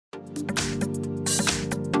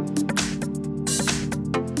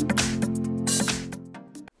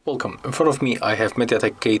Welcome, in front of me I have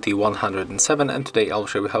Mediatek KT107 and today I'll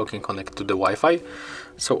show you how you can connect to the Wi-Fi.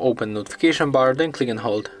 So open notification bar, then click and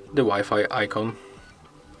hold the Wi-Fi icon.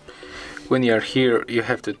 When you are here you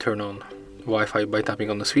have to turn on Wi-Fi by tapping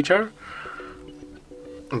on the switcher.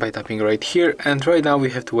 By tapping right here, and right now we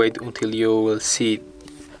have to wait until you will see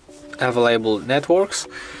available networks.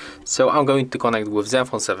 So I'm going to connect with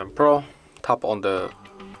Zenfone 7 Pro, tap on the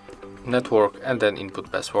network and then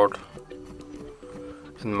input password.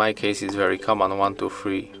 In my case it's very common, 1, 2,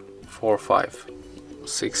 3, 4, 5,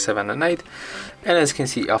 6, 7 and 8. And as you can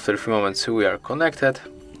see, after a few moments we are connected,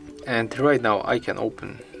 and right now I can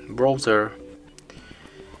open browser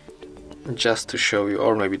just to show you,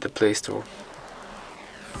 or maybe the Play Store.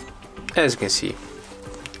 As you can see,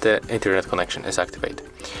 the internet connection is activated.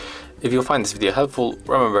 If you find this video helpful,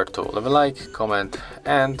 remember to leave a like, comment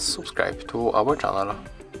and subscribe to our channel.